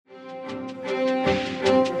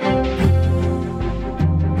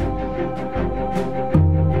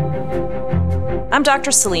I'm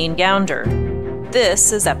Dr. Celine Gounder.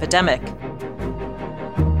 This is Epidemic.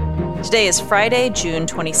 Today is Friday, June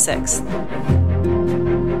 26th.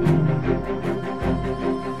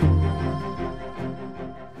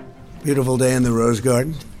 Beautiful day in the Rose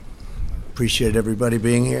Garden. Appreciate everybody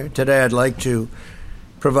being here. Today I'd like to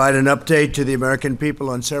provide an update to the American people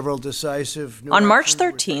on several decisive... On March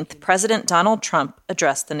 13th, President Donald Trump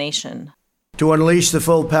addressed the nation. To unleash the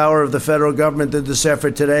full power of the federal government in this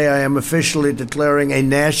effort today, I am officially declaring a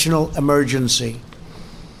national emergency.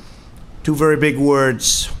 Two very big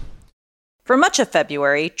words. For much of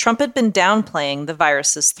February, Trump had been downplaying the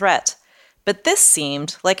virus's threat, but this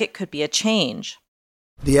seemed like it could be a change.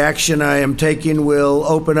 The action I am taking will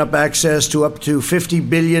open up access to up to $50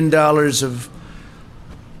 billion of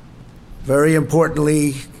very important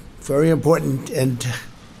and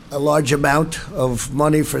a large amount of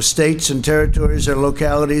money for states and territories and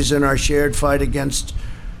localities in our shared fight against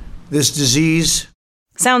this disease.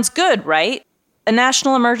 Sounds good, right? A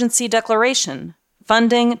national emergency declaration,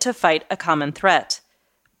 funding to fight a common threat.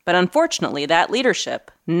 But unfortunately, that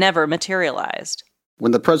leadership never materialized.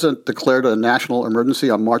 When the president declared a national emergency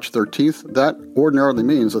on March 13th, that ordinarily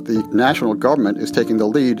means that the national government is taking the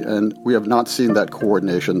lead, and we have not seen that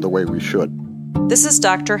coordination the way we should. This is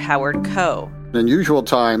Dr. Howard Koh. In usual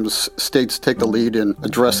times, states take the lead in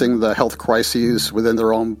addressing the health crises within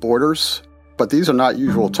their own borders. But these are not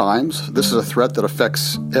usual times. This is a threat that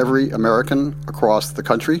affects every American across the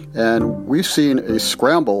country. And we've seen a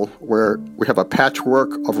scramble where we have a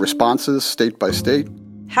patchwork of responses state by state.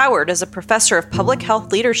 Howard is a professor of public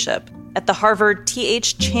health leadership at the Harvard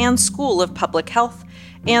T.H. Chan School of Public Health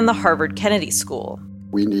and the Harvard Kennedy School.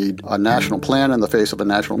 We need a national plan in the face of a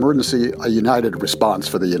national emergency, a united response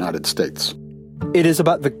for the United States. It is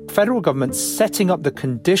about the federal government setting up the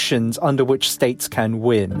conditions under which states can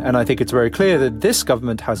win. And I think it's very clear that this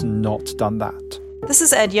government has not done that. This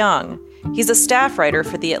is Ed Young. He's a staff writer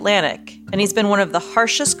for The Atlantic, and he's been one of the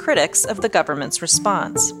harshest critics of the government's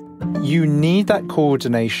response. You need that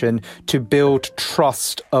coordination to build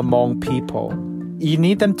trust among people. You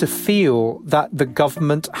need them to feel that the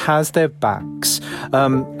government has their backs.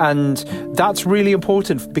 And that's really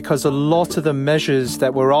important because a lot of the measures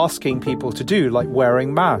that we're asking people to do, like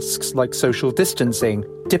wearing masks, like social distancing,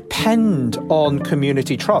 depend on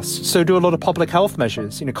community trust. So do a lot of public health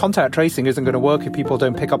measures. Contact tracing isn't going to work if people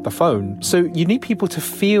don't pick up the phone. So you need people to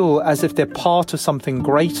feel as if they're part of something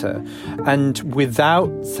greater. And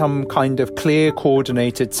without some kind of clear,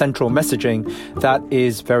 coordinated central messaging, that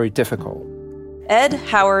is very difficult. Ed,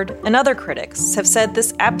 Howard, and other critics have said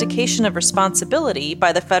this abdication of responsibility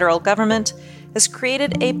by the federal government has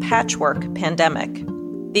created a patchwork pandemic.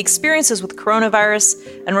 The experiences with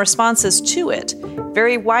coronavirus and responses to it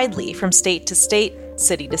vary widely from state to state,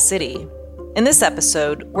 city to city. In this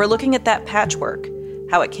episode, we're looking at that patchwork,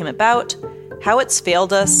 how it came about, how it's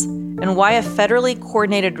failed us, and why a federally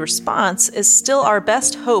coordinated response is still our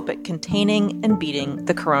best hope at containing and beating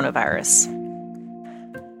the coronavirus.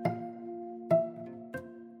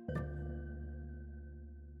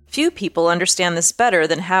 Few people understand this better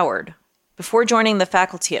than Howard. Before joining the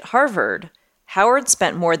faculty at Harvard, Howard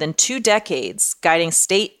spent more than 2 decades guiding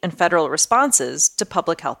state and federal responses to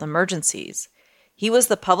public health emergencies. He was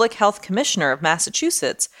the Public Health Commissioner of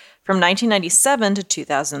Massachusetts from 1997 to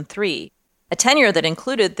 2003, a tenure that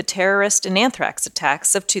included the terrorist and anthrax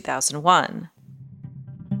attacks of 2001.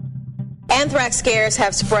 Anthrax scares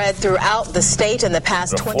have spread throughout the state in the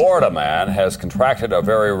past 20 years. A Florida man has contracted a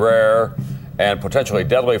very rare and potentially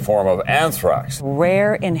deadly form of anthrax.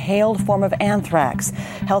 Rare inhaled form of anthrax.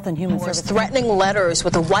 Health and Human Services. Threatening letters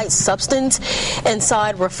with a white substance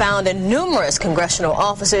inside were found in numerous congressional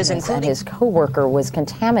offices, including... His co-worker was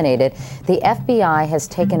contaminated. The FBI has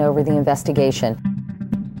taken over the investigation.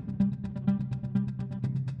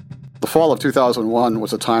 The fall of 2001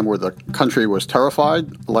 was a time where the country was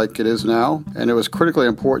terrified, like it is now, and it was critically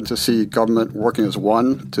important to see government working as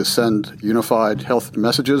one to send unified health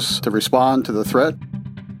messages to respond to the threat.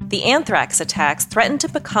 The anthrax attacks threatened to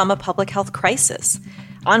become a public health crisis.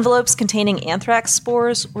 Envelopes containing anthrax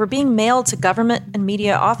spores were being mailed to government and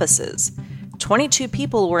media offices. 22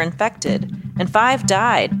 people were infected, and 5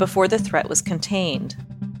 died before the threat was contained.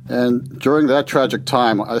 And during that tragic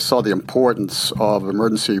time, I saw the importance of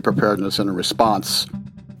emergency preparedness and response.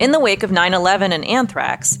 In the wake of 9/11 and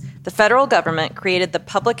anthrax, the federal government created the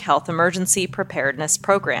Public Health Emergency Preparedness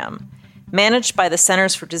Program. Managed by the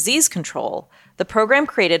Centers for Disease Control, the program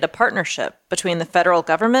created a partnership between the federal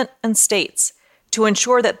government and states to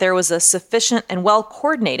ensure that there was a sufficient and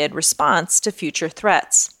well-coordinated response to future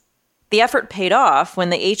threats. The effort paid off when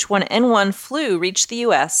the H1N1 flu reached the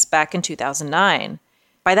U.S. back in 2009.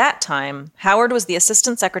 By that time, Howard was the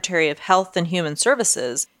Assistant Secretary of Health and Human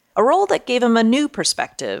Services, a role that gave him a new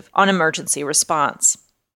perspective on emergency response.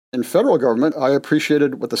 In federal government, I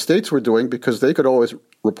appreciated what the states were doing because they could always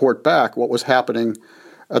report back what was happening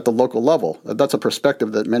at the local level. That's a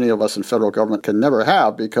perspective that many of us in federal government can never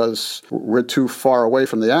have because we're too far away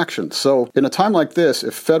from the action. So in a time like this,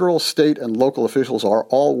 if federal, state, and local officials are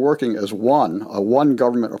all working as one, a one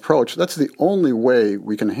government approach, that's the only way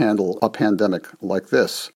we can handle a pandemic like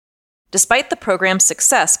this. Despite the program's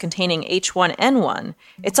success containing H1N1,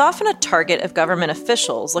 it's often a target of government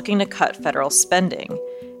officials looking to cut federal spending.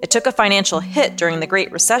 It took a financial hit during the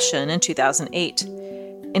Great Recession in 2008.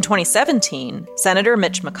 In 2017, Senator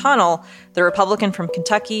Mitch McConnell, the Republican from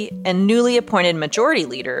Kentucky and newly appointed majority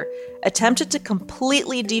leader, attempted to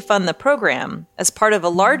completely defund the program as part of a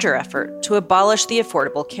larger effort to abolish the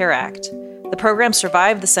Affordable Care Act. The program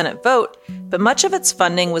survived the Senate vote, but much of its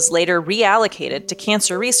funding was later reallocated to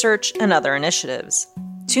cancer research and other initiatives.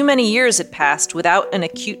 Too many years had passed without an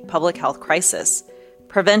acute public health crisis.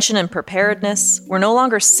 Prevention and preparedness were no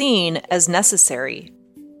longer seen as necessary.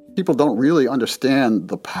 People don't really understand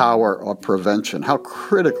the power of prevention, how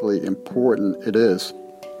critically important it is.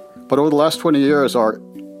 But over the last 20 years, our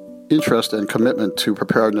interest and commitment to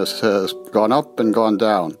preparedness has gone up and gone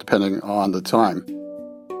down, depending on the time.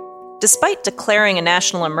 Despite declaring a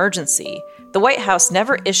national emergency, the White House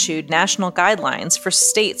never issued national guidelines for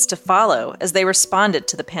states to follow as they responded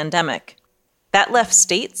to the pandemic. That left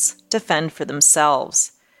states to fend for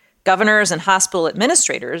themselves. Governors and hospital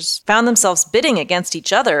administrators found themselves bidding against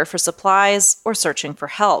each other for supplies or searching for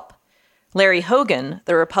help. Larry Hogan,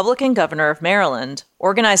 the Republican governor of Maryland,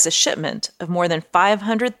 organized a shipment of more than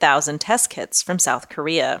 500,000 test kits from South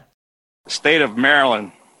Korea. The state of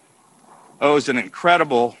Maryland owes an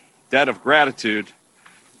incredible debt of gratitude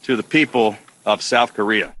to the people of South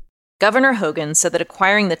Korea. Governor Hogan said that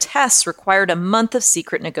acquiring the tests required a month of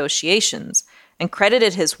secret negotiations and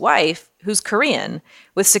credited his wife, who's Korean,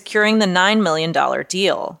 with securing the $9 million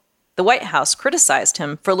deal. The White House criticized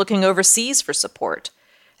him for looking overseas for support.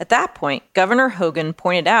 At that point, Governor Hogan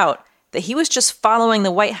pointed out that he was just following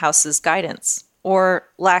the White House's guidance, or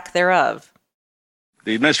lack thereof.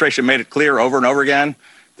 The administration made it clear over and over again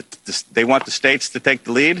that they want the states to take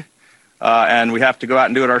the lead, and we have to go out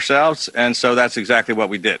and do it ourselves, and so that's exactly what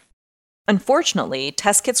we did. Unfortunately,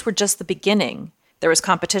 test kits were just the beginning. There was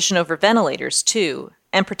competition over ventilators, too,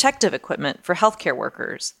 and protective equipment for healthcare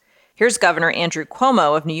workers. Here's Governor Andrew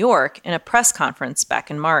Cuomo of New York in a press conference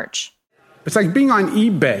back in March. It's like being on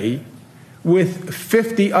eBay with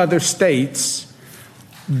 50 other states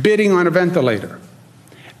bidding on a ventilator.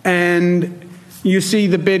 And you see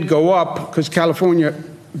the bid go up because California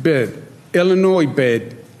bid, Illinois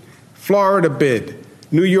bid, Florida bid,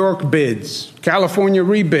 New York bids, California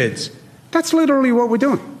rebids. That's literally what we're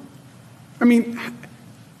doing. I mean,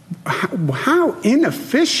 how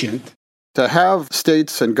inefficient. To have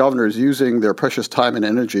states and governors using their precious time and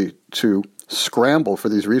energy to scramble for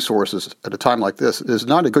these resources at a time like this is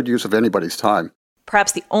not a good use of anybody's time.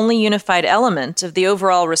 Perhaps the only unified element of the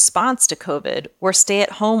overall response to COVID were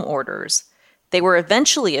stay-at-home orders. They were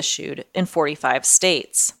eventually issued in 45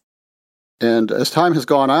 states. And as time has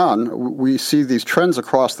gone on, we see these trends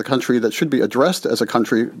across the country that should be addressed as a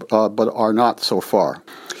country, but are not so far.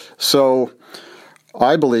 So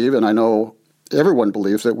I believe, and I know everyone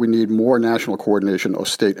believes, that we need more national coordination of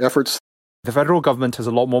state efforts. The federal government has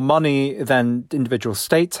a lot more money than individual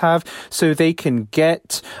states have, so they can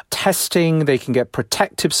get testing, they can get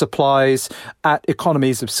protective supplies at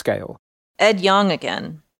economies of scale. Ed Young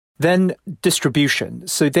again. Then distribution,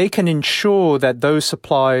 so they can ensure that those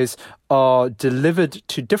supplies are delivered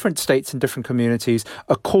to different states and different communities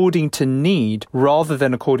according to need rather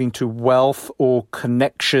than according to wealth or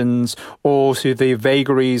connections or to the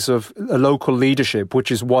vagaries of a local leadership,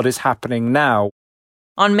 which is what is happening now.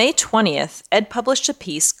 On May 20th, Ed published a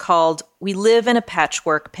piece called "We Live in a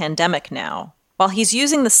Patchwork Pandemic Now." While he's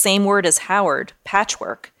using the same word as Howard,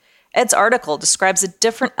 patchwork, Ed's article describes a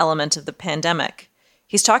different element of the pandemic.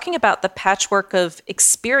 He's talking about the patchwork of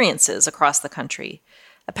experiences across the country,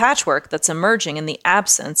 a patchwork that's emerging in the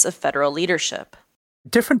absence of federal leadership.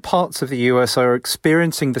 Different parts of the US are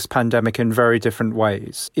experiencing this pandemic in very different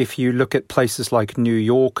ways. If you look at places like New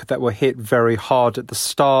York that were hit very hard at the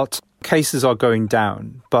start, cases are going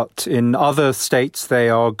down, but in other states they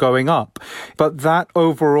are going up. But that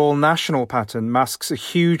overall national pattern masks a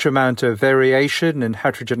huge amount of variation and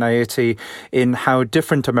heterogeneity in how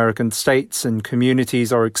different American states and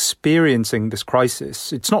communities are experiencing this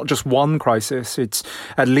crisis. It's not just one crisis, it's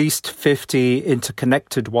at least 50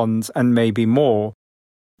 interconnected ones and maybe more.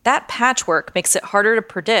 That patchwork makes it harder to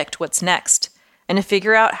predict what's next. and to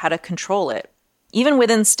figure out how to control it. Even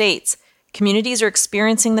within states, communities are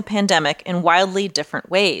experiencing the pandemic in wildly different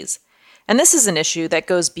ways. And this is an issue that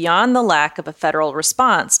goes beyond the lack of a federal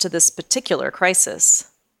response to this particular crisis.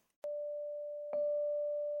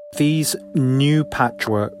 These new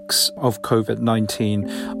patchworks of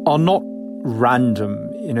COVID-19 are not random.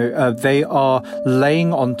 They are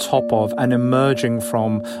laying on top of and emerging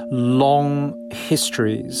from long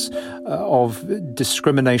histories of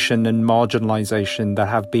discrimination and marginalization that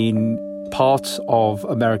have been part of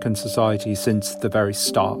American society since the very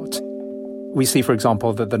start. We see, for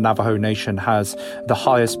example, that the Navajo Nation has the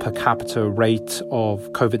highest per capita rate of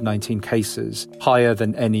COVID-19 cases, higher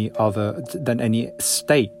than any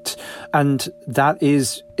state. And that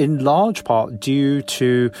is in large part due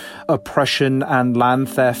to oppression and land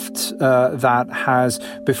theft that has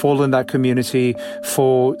befallen that community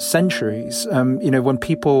for centuries. When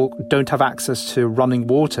people don't have access to running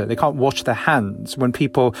water, they can't wash their hands. When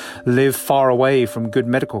people live far away from good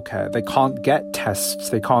medical care, they can't get tests,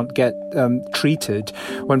 they can't get treated.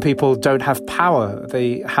 When people don't have power,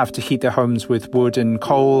 they have to heat their homes with wood and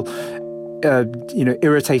coal,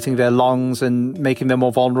 irritating their lungs and making them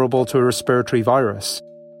more vulnerable to a respiratory virus.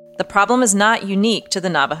 The problem is not unique to the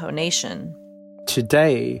Navajo Nation.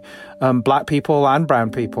 Today, Black people and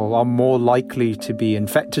brown people are more likely to be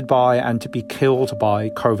infected by and to be killed by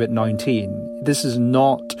COVID-19. This is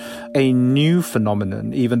not a new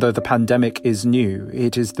phenomenon, even though the pandemic is new.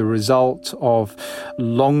 It is the result of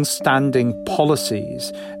long-standing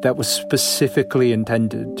policies that were specifically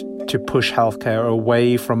intended to push healthcare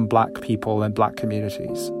away from Black people and Black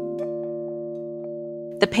communities.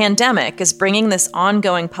 The pandemic is bringing this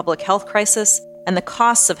ongoing public health crisis and the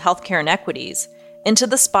costs of healthcare inequities into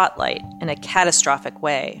the spotlight in a catastrophic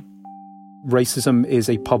way. Racism is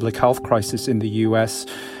a public health crisis in the US.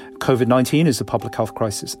 COVID-19 is a public health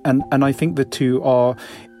crisis. And I think the two are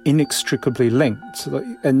inextricably linked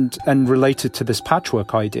and related to this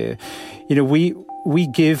patchwork idea. We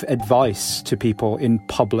give advice to people in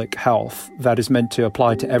public health that is meant to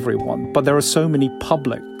apply to everyone. But there are so many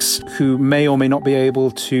publics who may or may not be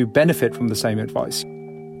able to benefit from the same advice.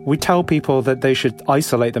 We tell people that they should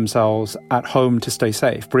isolate themselves at home to stay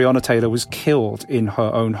safe. Breonna Taylor was killed in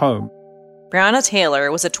her own home. Breonna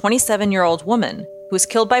Taylor was a 27-year-old woman who was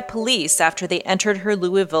killed by police after they entered her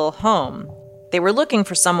Louisville home. They were looking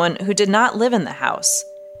for someone who did not live in the house.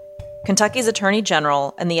 Kentucky's Attorney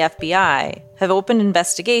General and the FBI have opened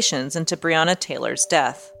investigations into Breonna Taylor's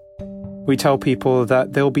death. We tell people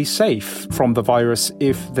that they'll be safe from the virus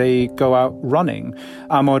if they go out running.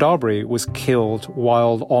 Ahmaud Arbery was killed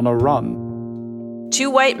while on a run. 2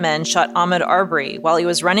 white men shot Ahmaud Arbery while he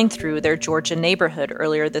was running through their Georgia neighborhood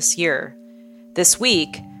earlier this year. This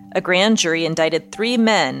week, a grand jury indicted 3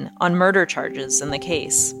 men on murder charges in the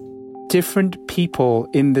case. Different people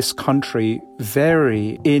in this country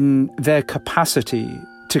vary in their capacity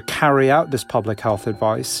to carry out this public health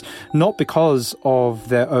advice, not because of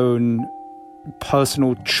their own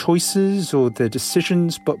personal choices or their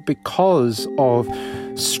decisions, but because of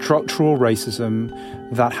structural racism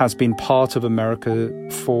that has been part of America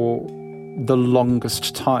for the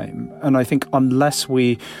longest time. And I think unless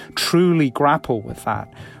we truly grapple with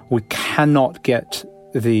that, we cannot get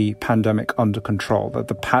the pandemic under control, that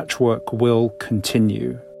the patchwork will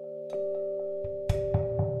continue.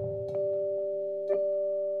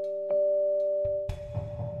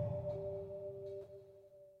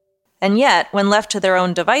 And yet, when left to their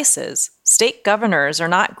own devices, state governors are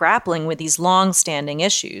not grappling with these long-standing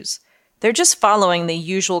issues. They're just following the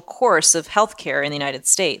usual course of healthcare in the United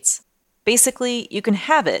States. Basically, you can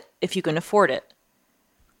have it if you can afford it.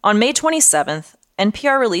 On May 27th,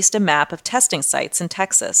 NPR released a map of testing sites in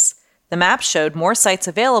Texas. The map showed more sites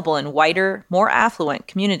available in whiter, more affluent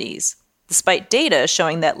communities, despite data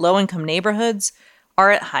showing that low-income neighborhoods are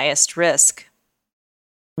at highest risk.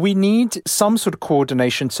 We need some sort of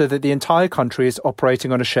coordination so that the entire country is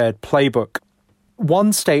operating on a shared playbook.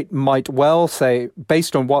 One state might well say,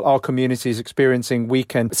 based on what our community is experiencing, we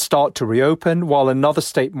can start to reopen, while another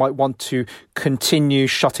state might want to continue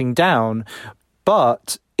shutting down.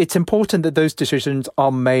 But it's important that those decisions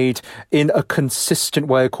are made in a consistent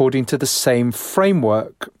way according to the same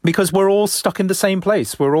framework, because we're all stuck in the same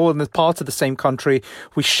place. We're all in the part of the same country.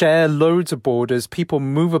 We share loads of borders. People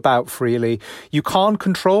move about freely. You can't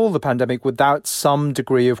control the pandemic without some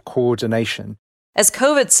degree of coordination. As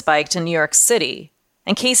COVID spiked in New York City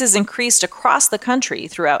and cases increased across the country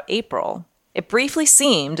throughout April, it briefly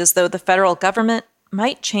seemed as though the federal government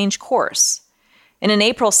might change course. In an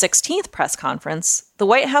April 16th press conference, the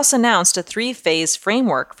White House announced a 3-phase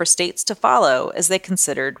framework for states to follow as they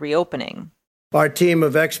considered reopening. Our team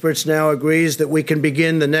of experts now agrees that we can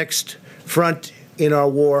begin the next front in our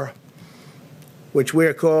war, which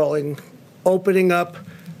we're calling opening up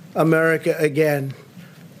America again.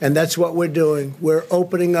 And that's what we're doing. We're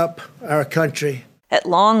opening up our country. At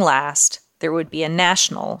long last, there would be a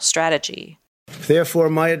national strategy. Therefore,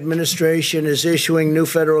 my administration is issuing new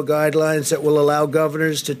federal guidelines that will allow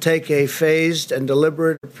governors to take a phased and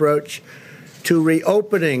deliberate approach to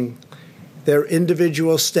reopening their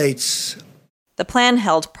individual states. The plan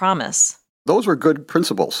held promise. Those were good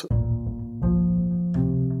principles.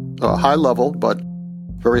 High level, but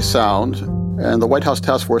very sound. And the White House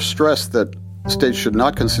Task Force stressed that states should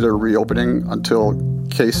not consider reopening until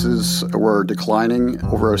cases were declining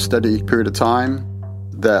over a steady period of time,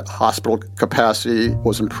 that hospital capacity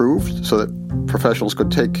was improved so that professionals could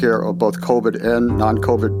take care of both COVID and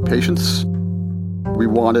non-COVID patients. We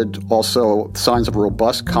wanted also signs of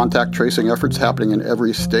robust contact tracing efforts happening in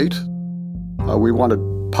every state. We wanted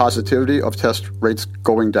positivity of test rates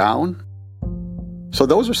going down. So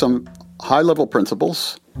those are some high-level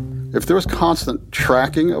principles. If there was constant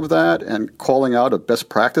tracking of that and calling out of best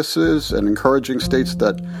practices and encouraging states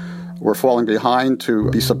that were falling behind to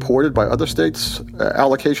be supported by other states,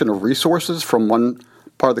 allocation of resources from one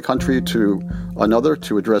part of the country to another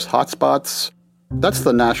to address hotspots, that's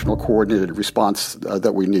the national coordinated response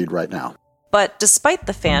that we need right now. But despite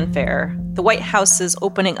the fanfare, the White House's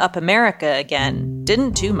opening up America again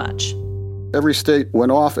didn't do much. Every state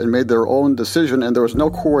went off and made their own decision, and there was no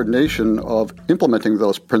coordination of implementing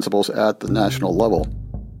those principles at the national level.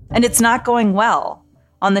 And it's not going well.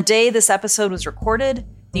 On the day this episode was recorded,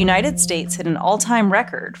 the United States hit an all-time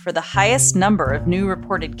record for the highest number of new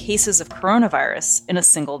reported cases of coronavirus in a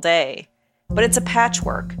single day. But it's a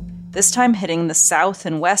patchwork, this time hitting the South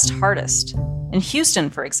and West hardest. In Houston,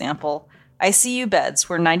 for example, ICU beds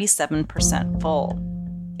were 97% full.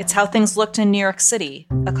 It's how things looked in New York City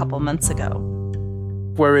a couple months ago.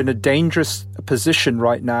 We're in a dangerous position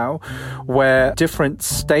right now where different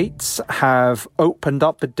states have opened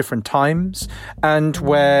up at different times and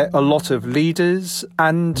where a lot of leaders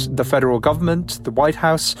and the federal government, the White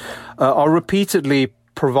House, are repeatedly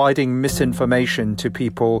providing misinformation to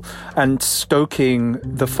people and stoking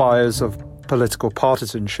the fires of political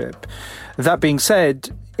partisanship. That being said,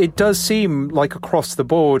 it does seem like across the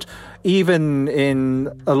board, even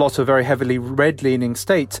in a lot of very heavily red-leaning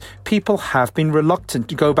states, people have been reluctant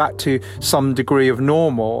to go back to some degree of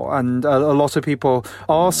normal. And a lot of people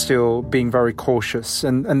are still being very cautious.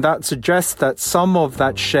 And that suggests that some of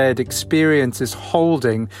that shared experience is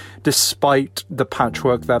holding despite the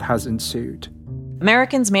patchwork that has ensued.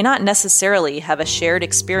 Americans may not necessarily have a shared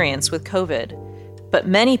experience with COVID, but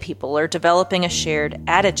many people are developing a shared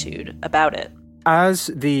attitude about it. As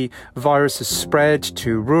the virus has spread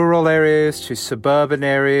to rural areas, to suburban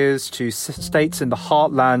areas, to states in the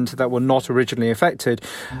heartland that were not originally affected,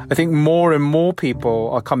 I think more and more people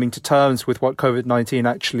are coming to terms with what COVID-19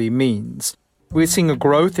 actually means. We're seeing a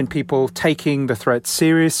growth in people taking the threat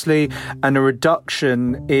seriously and a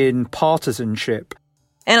reduction in partisanship.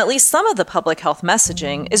 And at least some of the public health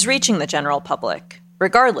messaging is reaching the general public,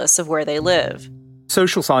 regardless of where they live.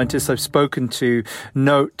 Social scientists I've spoken to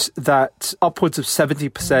note that upwards of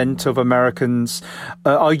 70% of Americans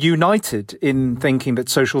are united in thinking that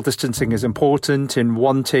social distancing is important, in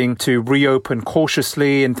wanting to reopen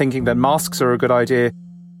cautiously and thinking that masks are a good idea.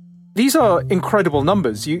 These are incredible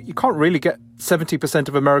numbers. You can't really get 70%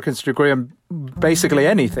 of Americans to agree on basically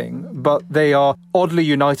anything, but they are oddly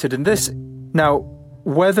united in this. Now,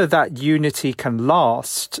 whether that unity can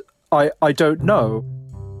last, I don't know.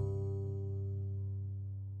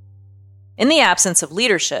 In the absence of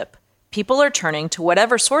leadership, people are turning to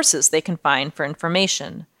whatever sources they can find for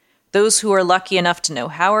information. Those who are lucky enough to know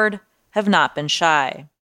Howard have not been shy.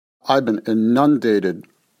 I've been inundated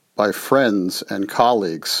by friends and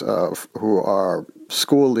colleagues who are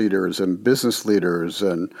school leaders and business leaders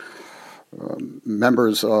and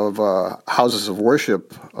members of houses of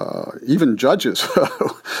worship, even judges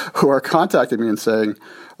who are contacting me and saying,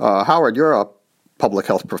 Howard, you're a public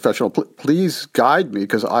health professional. Please guide me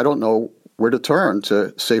because I don't know where to turn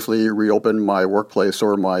to safely reopen my workplace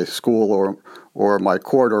or my school or my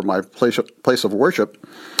court or my place of worship.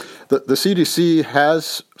 The CDC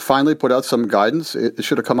has finally put out some guidance. It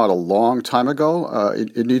should have come out a long time ago.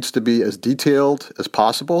 It needs to be as detailed as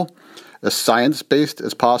possible, as science-based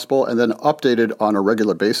as possible, and then updated on a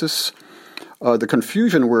regular basis. The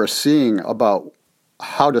confusion we're seeing about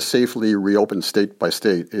how to safely reopen state by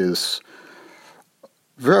state is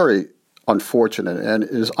very unfortunate and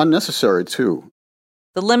is unnecessary too.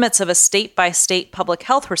 The limits of a state-by-state public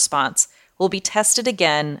health response will be tested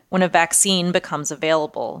again when a vaccine becomes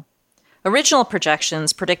available. Original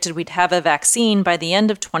projections predicted we'd have a vaccine by the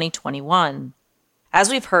end of 2021.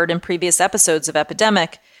 As we've heard in previous episodes of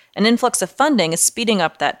Epidemic, an influx of funding is speeding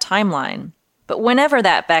up that timeline. But whenever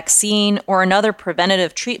that vaccine or another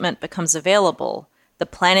preventative treatment becomes available, the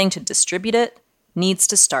planning to distribute it needs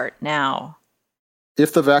to start now.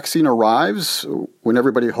 If the vaccine arrives when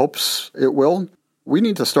everybody hopes it will, we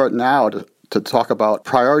need to start now to talk about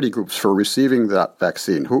priority groups for receiving that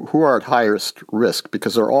vaccine, who are at highest risk,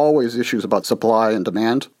 because there are always issues about supply and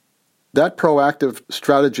demand. That proactive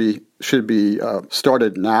strategy should be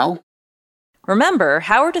started now. Remember,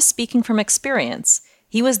 Howard is speaking from experience.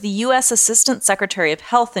 He was the U.S. Assistant Secretary of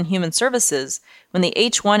Health and Human Services when the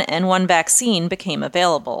H1N1 vaccine became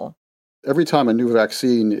available. Every time a new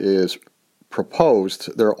vaccine is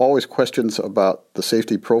proposed, there are always questions about the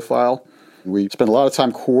safety profile. We spend a lot of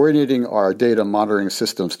time coordinating our data monitoring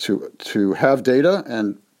systems to have data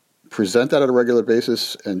and present that on a regular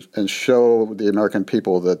basis and show the American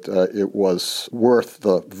people that it was worth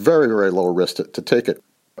the very, very low risk to take it.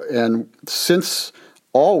 And since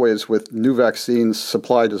always with new vaccines,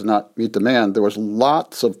 supply does not meet demand, there was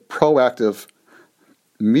lots of proactive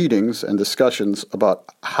meetings and discussions about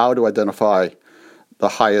how to identify the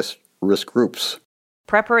highest risk groups.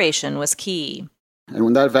 Preparation was key. And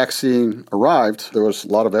when that vaccine arrived, there was a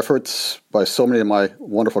lot of efforts by so many of my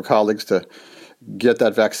wonderful colleagues to get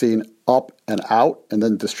that vaccine up and out and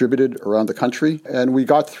then distributed around the country. And we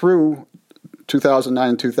got through 2009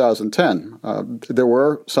 and 2010. There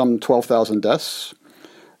were some 12,000 deaths,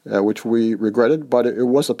 which we regretted, but it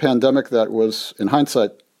was a pandemic that was, in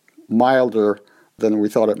hindsight, milder than we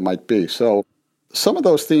thought it might be. So some of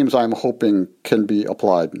those themes I'm hoping can be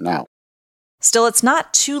applied now. Still, it's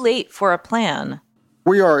not too late for a plan.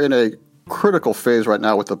 We are in a critical phase right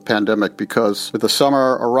now with the pandemic because with the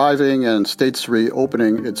summer arriving and states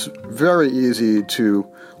reopening, it's very easy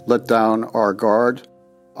to let down our guard.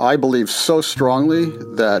 I believe so strongly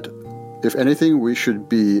that, if anything, we should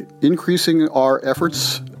be increasing our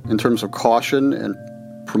efforts in terms of caution and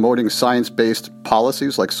promoting science-based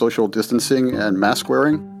policies like social distancing and mask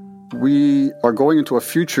wearing. We are going into a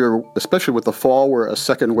future, especially with the fall, where a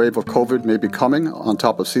second wave of COVID may be coming on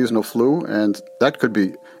top of seasonal flu, and that could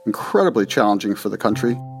be incredibly challenging for the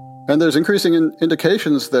country. And there's increasing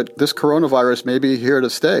indications that this coronavirus may be here to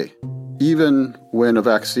stay, even when a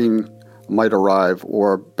vaccine might arrive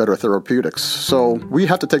or better therapeutics. So we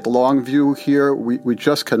have to take the long view here. We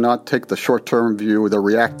just cannot take the short-term view, the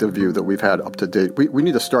reactive view that we've had up to date. We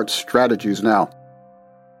need to start strategies now.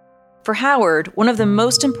 For Howard, one of the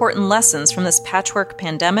most important lessons from this patchwork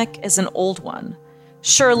pandemic is an old one.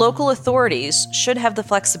 Sure, local authorities should have the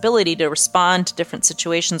flexibility to respond to different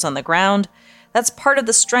situations on the ground. That's part of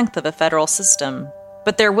the strength of a federal system.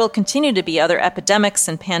 But there will continue to be other epidemics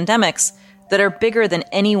and pandemics that are bigger than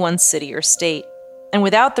any one city or state. And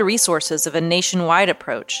without the resources of a nationwide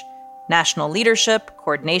approach, national leadership,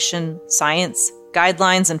 coordination, science,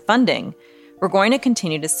 guidelines, and funding, we're going to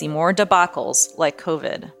continue to see more debacles like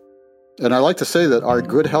COVID. And I like to say that our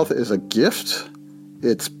good health is a gift.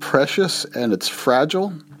 It's precious and it's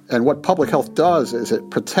fragile. And what public health does is it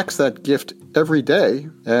protects that gift every day.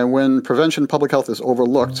 And when prevention public health is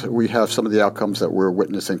overlooked, we have some of the outcomes that we're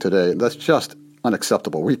witnessing today. And that's just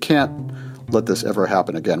unacceptable. We can't let this ever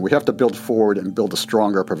happen again. We have to build forward and build a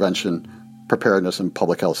stronger prevention, preparedness, and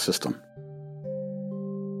public health system.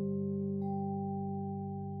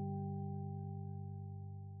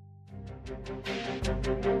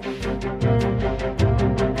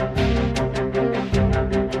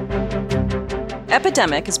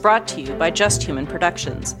 Epidemic is brought to you by Just Human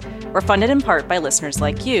Productions. We're funded in part by listeners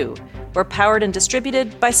like you. We're powered and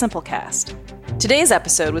distributed by Simplecast. Today's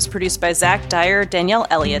episode was produced by Zach Dyer, Danielle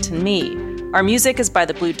Elliott, and me. Our music is by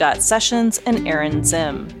the Blue Dot Sessions and Aaron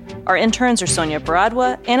Zim. Our interns are Sonia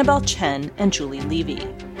Baradwa, Annabelle Chen, and Julie Levy.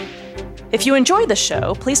 If you enjoyed the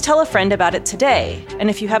show, please tell a friend about it today. And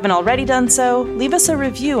if you haven't already done so, leave us a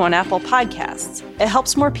review on Apple Podcasts. It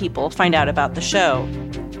helps more people find out about the show.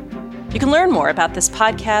 You can learn more about this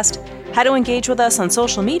podcast, how to engage with us on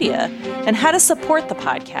social media, and how to support the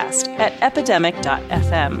podcast at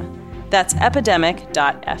epidemic.fm. That's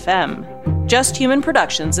epidemic.fm. Just Human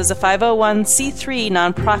Productions is a 501c3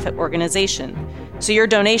 nonprofit organization, so your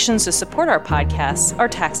donations to support our podcasts are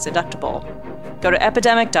tax-deductible. Go to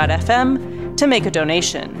epidemic.fm to make a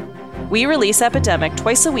donation. We release Epidemic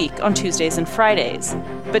twice a week on Tuesdays and Fridays,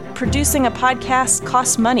 but producing a podcast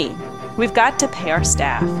costs money. We've got to pay our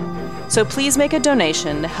staff. So please make a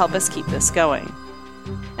donation to help us keep this going.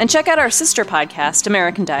 And check out our sister podcast,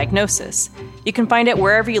 American Diagnosis. You can find it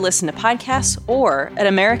wherever you listen to podcasts or at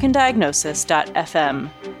americandiagnosis.fm.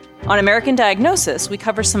 On American Diagnosis, we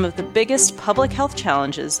cover some of the biggest public health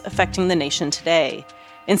challenges affecting the nation today.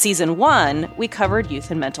 In Season 1, we covered youth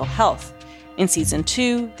and mental health. In Season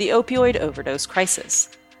 2, the opioid overdose crisis.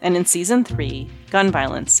 And in Season 3, gun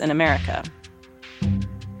violence in America.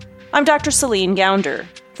 I'm Dr. Celine Gounder.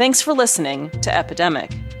 Thanks for listening to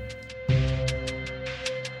Epidemic.